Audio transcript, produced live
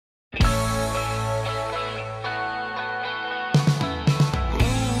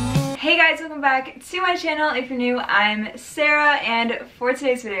Hey guys, welcome back to my channel. If you're new, I'm Sarah, and for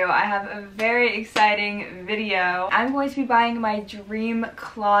today's video I have a very exciting video. I'm going to be buying my dream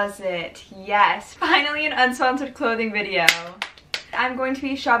closet. Yes, finally an unsponsored clothing video. I'm going to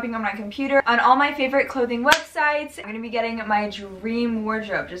be shopping on my computer on all my favorite clothing websites. I'm going to be getting my dream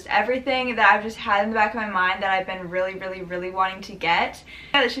wardrobe, just everything that I've just had in the back of my mind that I've been really wanting to get.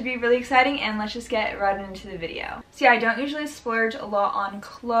 Yeah, this should be really exciting, and let's just get right into the video. So yeah, I don't usually splurge a lot on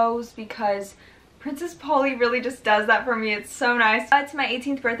clothes because Princess Polly really just does that for me. It's so nice. It's my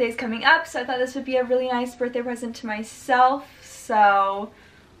 18th birthday is coming up, so I thought this would be a really nice birthday present to myself. So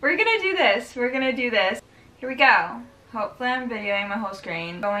we're gonna do this. Here we go. Hopefully I'm videoing my whole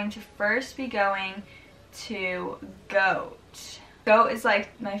screen. I'm going to first be going to Goat. Goat is like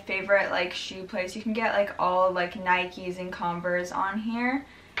my favorite like shoe place. You can get like all like Nikes and Converse on here.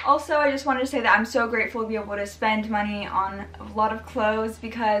 Also, I just wanted to say that I'm so grateful to be able to spend money on a lot of clothes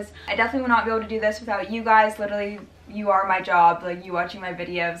because I definitely would not be able to do this without you guys. Literally, you are my job. Like, you watching my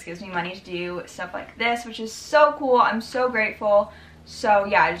videos gives me money to do stuff like this, which is so cool. I'm so grateful. So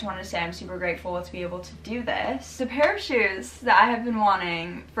yeah, I just wanted to say I'm super grateful to be able to do this. The pair of shoes that I have been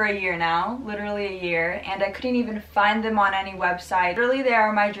wanting for a year now, literally a year, and I couldn't even find them on any website. Literally, they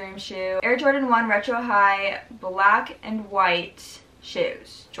are my dream shoe. Air Jordan 1 Retro High black and white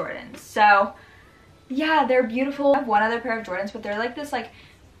shoes, Jordans. So yeah, they're beautiful. I have one other pair of Jordans, but they're like this like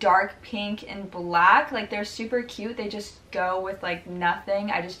dark pink and black. Like, they're super cute. They just go with like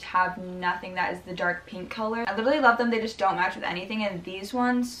nothing. I just have nothing that is the dark pink color. I literally love them. They just don't match with anything, and these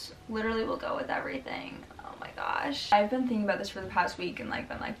ones literally will go with everything. Oh my gosh, I've been thinking about this for the past week and like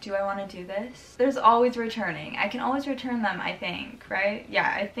been like, do I want to do this? There's always returning. I can always return them, I think, right?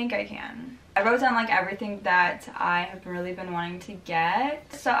 Yeah, I think I can. I wrote down like everything that I have really been wanting to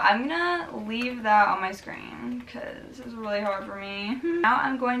get. So I'm gonna leave that on my screen because it's really hard for me. Now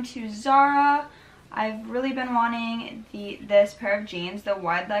I'm going to Sara. I've really been wanting this pair of jeans, the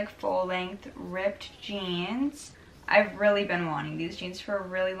wide leg full length ripped jeans. I've really been wanting these jeans for a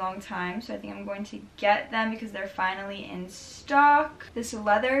really long time, so I think I'm going to get them because they're finally in stock. This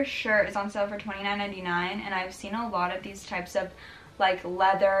leather shirt is on sale for $29.99, and I've seen a lot of these types of like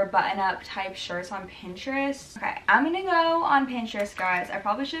leather button-up type shirts on Pinterest. Okay, I'm gonna go on Pinterest, guys. I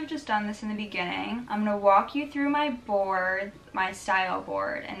probably should have just done this in the beginning. I'm gonna walk you through my board, my style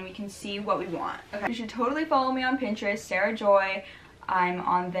board, and we can see what we want. Okay, you should totally follow me on Pinterest, saraxjoy. I'm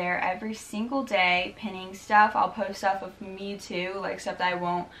on there every single day pinning stuff. I'll post stuff of me too, like stuff that I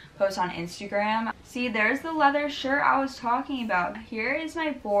won't post on Instagram. See, there's the leather shirt I was talking about. Here is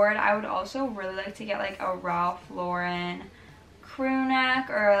my board. I would also really like to get like a Ralph Lauren crew neck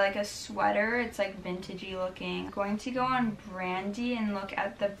or like a sweater. It's like vintagey looking. I'm going to go on Brandy and look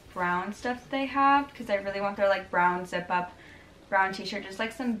at the brown stuff that they have because I really want their like brown zip up brown t-shirt, just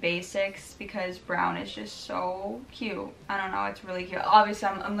like some basics because brown is just so cute. I don't know, it's really cute. Obviously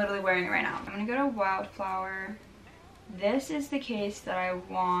I'm literally wearing it right now. I'm gonna go to Wildflower. This is the case that I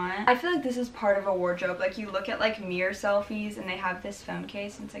want. I feel like this is part of a wardrobe. Like, you look at like mirror selfies and they have this phone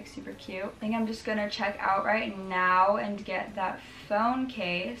case and it's like super cute. I think I'm just gonna check out right now and get that phone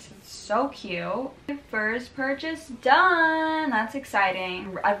case. It's so cute. First purchase done. That's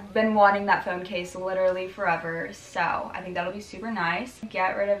exciting. I've been wanting that phone case literally forever, so I think that'll be super nice.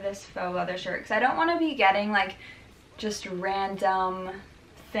 Get rid of this faux leather shirt because I don't want to be getting like just random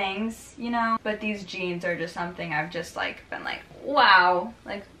things, you know, but these jeans are just something I've just like been like, wow,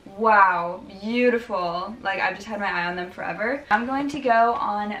 beautiful. Like, I've just had my eye on them forever. I'm going to go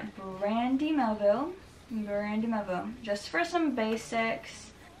on Brandy Melville just for some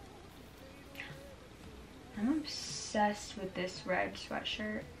basics. I'm obsessed with this red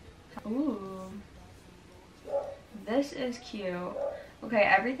sweatshirt. Ooh, this is cute. Okay,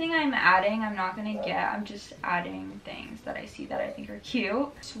 everything I'm adding, I'm not gonna get. I'm just adding things that I see that I think are cute.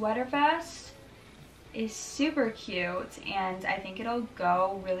 Sweater vest is super cute, and I think it'll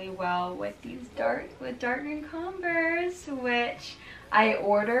go really well with these dark green Converse, which I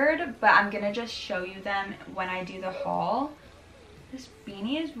ordered, but I'm gonna just show you them when I do the haul. This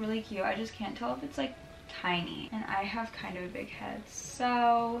beanie is really cute. I just can't tell if it's like tiny, and I have kind of a big head,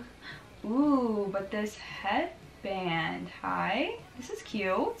 so ooh, but this headband, hi, this is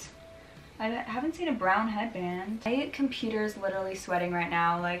cute. I haven't seen a brown headband. My computer is literally sweating right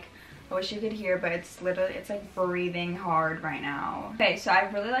now. Like, I wish you could hear, but it's like breathing hard right now. Okay, so I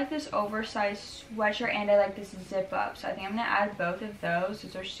really like this oversized sweatshirt, and I like this zip up, so I think I'm gonna add both of those.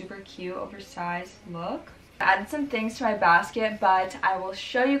 Those are super cute, oversized look. I added some things to my basket, but I will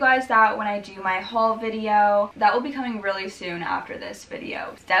show you guys that when I do my haul video. That will be coming really soon after this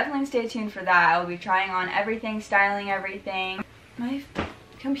video. Definitely stay tuned for that. I will be trying on everything, styling everything. My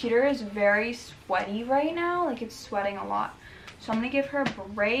computer is very sweaty right now. Like, it's sweating a lot. So I'm gonna give her a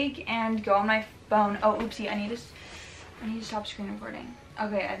break and go on my phone. Oh, oopsie, I need to stop screen recording.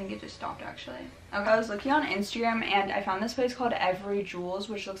 Okay, I think it just stopped actually. Okay, I was looking on Instagram and I found this place called Every Jewels,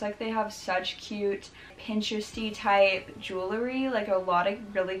 which looks like they have such cute Pinteresty type jewelry, like a lot of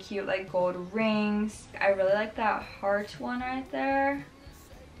really cute like gold rings. I really like that heart one right there.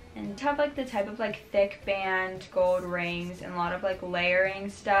 And have like the type of like thick band gold rings and a lot of like layering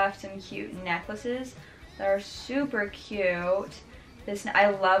stuff, some cute necklaces that are super cute. This, I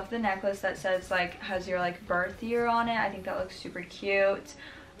love the necklace that says like has your like birth year on it. I think that looks super cute.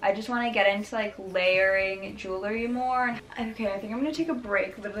 I just want to get into like layering jewelry more. Okay, I think I'm gonna take a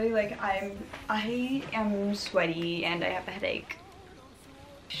break. Literally, like I am sweaty and I have a headache.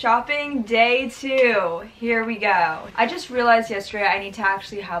 Shopping day 2. Here we go. I just realized yesterday I need to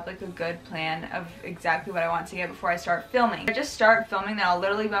actually have like a good plan of exactly what I want to get before I start filming. If I just start filming, then I'll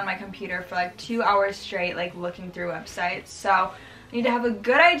literally be on my computer for like 2 hours straight, like looking through websites. So I need to have a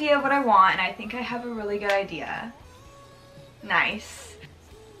good idea of what I want, and I think I have a really good idea. Nice.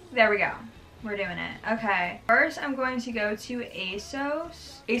 There we go. We're doing it. Okay. First, I'm going to go to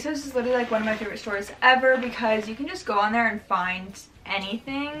ASOS. ASOS is literally like one of my favorite stores ever because you can just go on there and find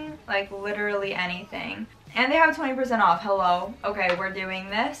anything, like literally anything. And they have 20% off. Hello. Okay, we're doing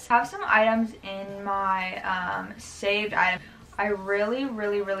this. I have some items in my saved items. I really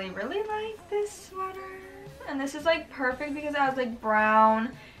like this sweater. And this is like perfect because it has like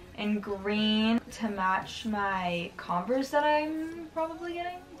brown and green to match my Converse that I'm probably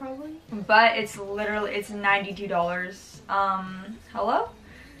getting, but it's literally, it's $92. Hello?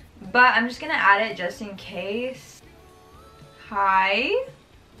 But I'm just gonna add it just in case. Hi.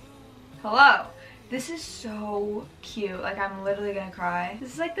 Hello. This is so cute. Like, I'm literally gonna cry.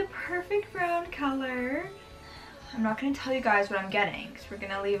 This is like the perfect brown color. I'm not gonna tell you guys what I'm getting because we're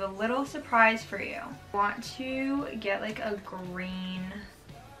gonna leave a little surprise for you. I want to get like a green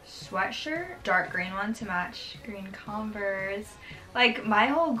sweatshirt, dark green one to match green Converse. Like, my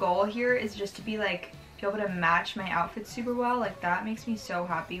whole goal here is just to be like, be able to match my outfits super well. Like, that makes me so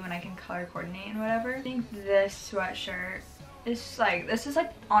happy when I can color coordinate and whatever. I think this sweatshirt is like, this is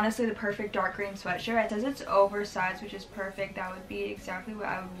like honestly the perfect dark green sweatshirt. It says it's oversized, which is perfect. That would be exactly what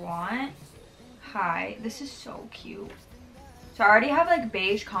I would want. Hi, this is so cute. So I already have like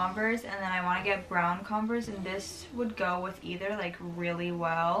beige Converse and then I want to get brown Converse, and this would go with either like really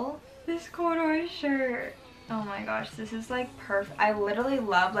well. This corduroy shirt. Oh my gosh, this is like perfect. I literally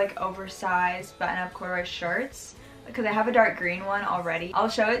love like oversized button-up corduroy shirts because I have a dark green one already. I'll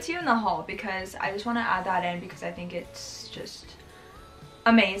show it to you in the haul because I just want to add that in because I think it's just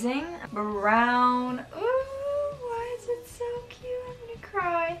amazing. Brown. Ooh, why is it so cute? I'm gonna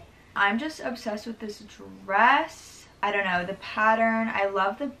cry. I'm just obsessed with this dress. I don't know, the pattern. I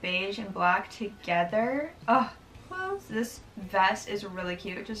love the beige and black together. Oh, well, this vest is really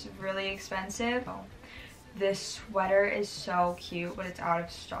cute, just really expensive. Oh, this sweater is so cute, but it's out of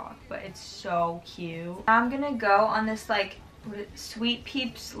stock, but it's so cute. I'm gonna go on this like Sweet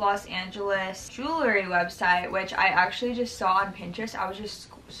Peeps Los Angeles jewelry website, which I actually just saw on Pinterest. I was just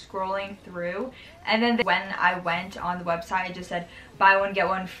scrolling through, and then when I went on the website, it just said buy one get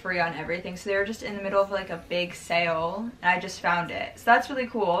one free on everything. So they were just in the middle of like a big sale and I just found it. So that's really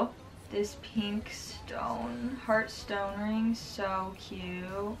cool. This pink stone, heart stone ring, so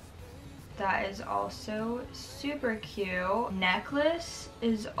cute. That is also super cute. Necklace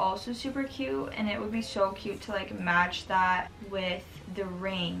is also super cute, and it would be so cute to like match that with the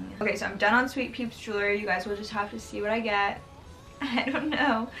ring. Okay, so I'm done on Sweet Peeps jewelry. You guys will just have to see what I get. I don't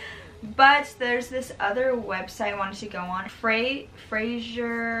know. But there's this other website I wanted to go on.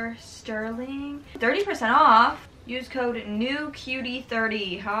 Fraser Sterling. 30% off. Use code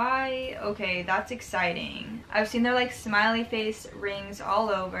NEWCUTIE30. Hi. Okay, that's exciting. I've seen their like smiley face rings all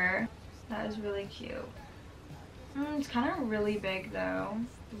over. That is really cute. It's kind of really big though.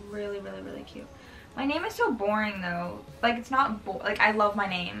 Really cute. My name is so boring though. Like, it's not like, I love my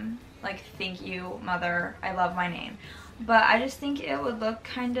name. Like, thank you, mother. I love my name. But I just think it would look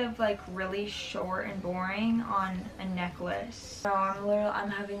kind of like really short and boring on a necklace. So I'm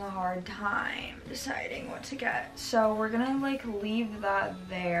having a hard time deciding what to get. So we're gonna like leave that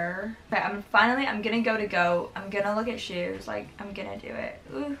there. Okay, I'm gonna go. I'm gonna look at shoes. Like, I'm gonna do it.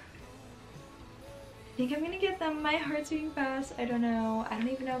 Ooh. I think I'm gonna get them. My heart's beating fast. I don't know. I don't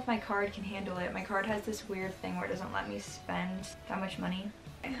even know if my card can handle it. My card has this weird thing where it doesn't let me spend that much money.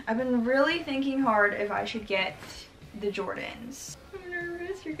 I've been really thinking hard if I should get the Jordans. I'm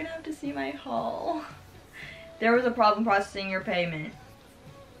nervous. You're gonna have to see my haul. There was a problem processing your payment.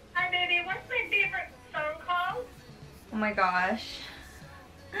 Hi baby, what's my favorite song called? Oh my gosh.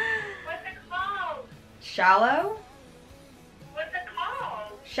 Shallow? What's it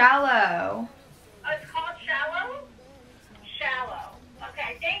called? Shallow. Oh, it's called Shallow? Shallow.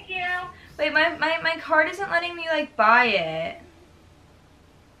 Okay, thank you. Wait, my card isn't letting me like buy it.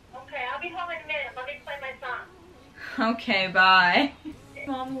 Okay, I'll be home in a minute. Let me play my song. Okay, bye.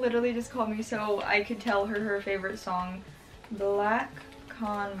 Mom literally just called me so I could tell her her favorite song, Black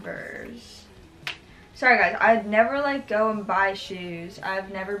Converse. Sorry guys, I'd never like go and buy shoes.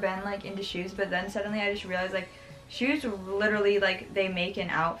 I've never been like into shoes, but then suddenly I just realized like shoes literally like they make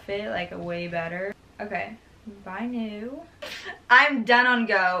an outfit like way better. Okay, buy new. I'm done on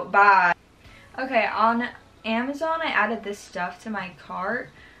Go, bye. Okay, on Amazon I added this stuff to my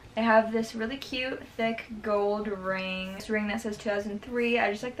cart. I have this really cute thick gold ring. This ring that says 2003. I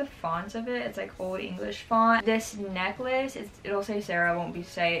just like the fonts of it. It's like old English font. This necklace, it'll say Sarah, it won't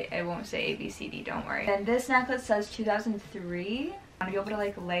say ABCD, don't worry. And this necklace says 2003. I want to be able to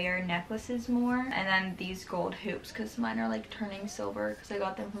like layer necklaces more. And then these gold hoops because mine are like turning silver because I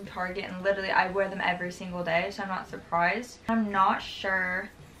got them from Target and literally I wear them every single day, so I'm not surprised. I'm not sure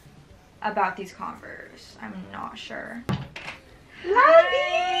about these Converse. I'm not sure.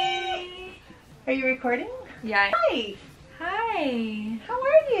 Hi! Are you recording? Yeah. Hi! Hi! How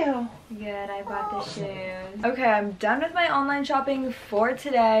are you? Good, I bought the shoes. Okay, I'm done with my online shopping for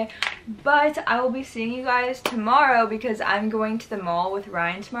today, but I will be seeing you guys tomorrow because I'm going to the mall with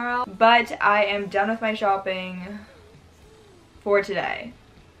Ryan tomorrow. But I am done with my shopping for today.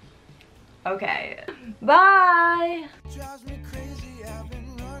 Okay, bye!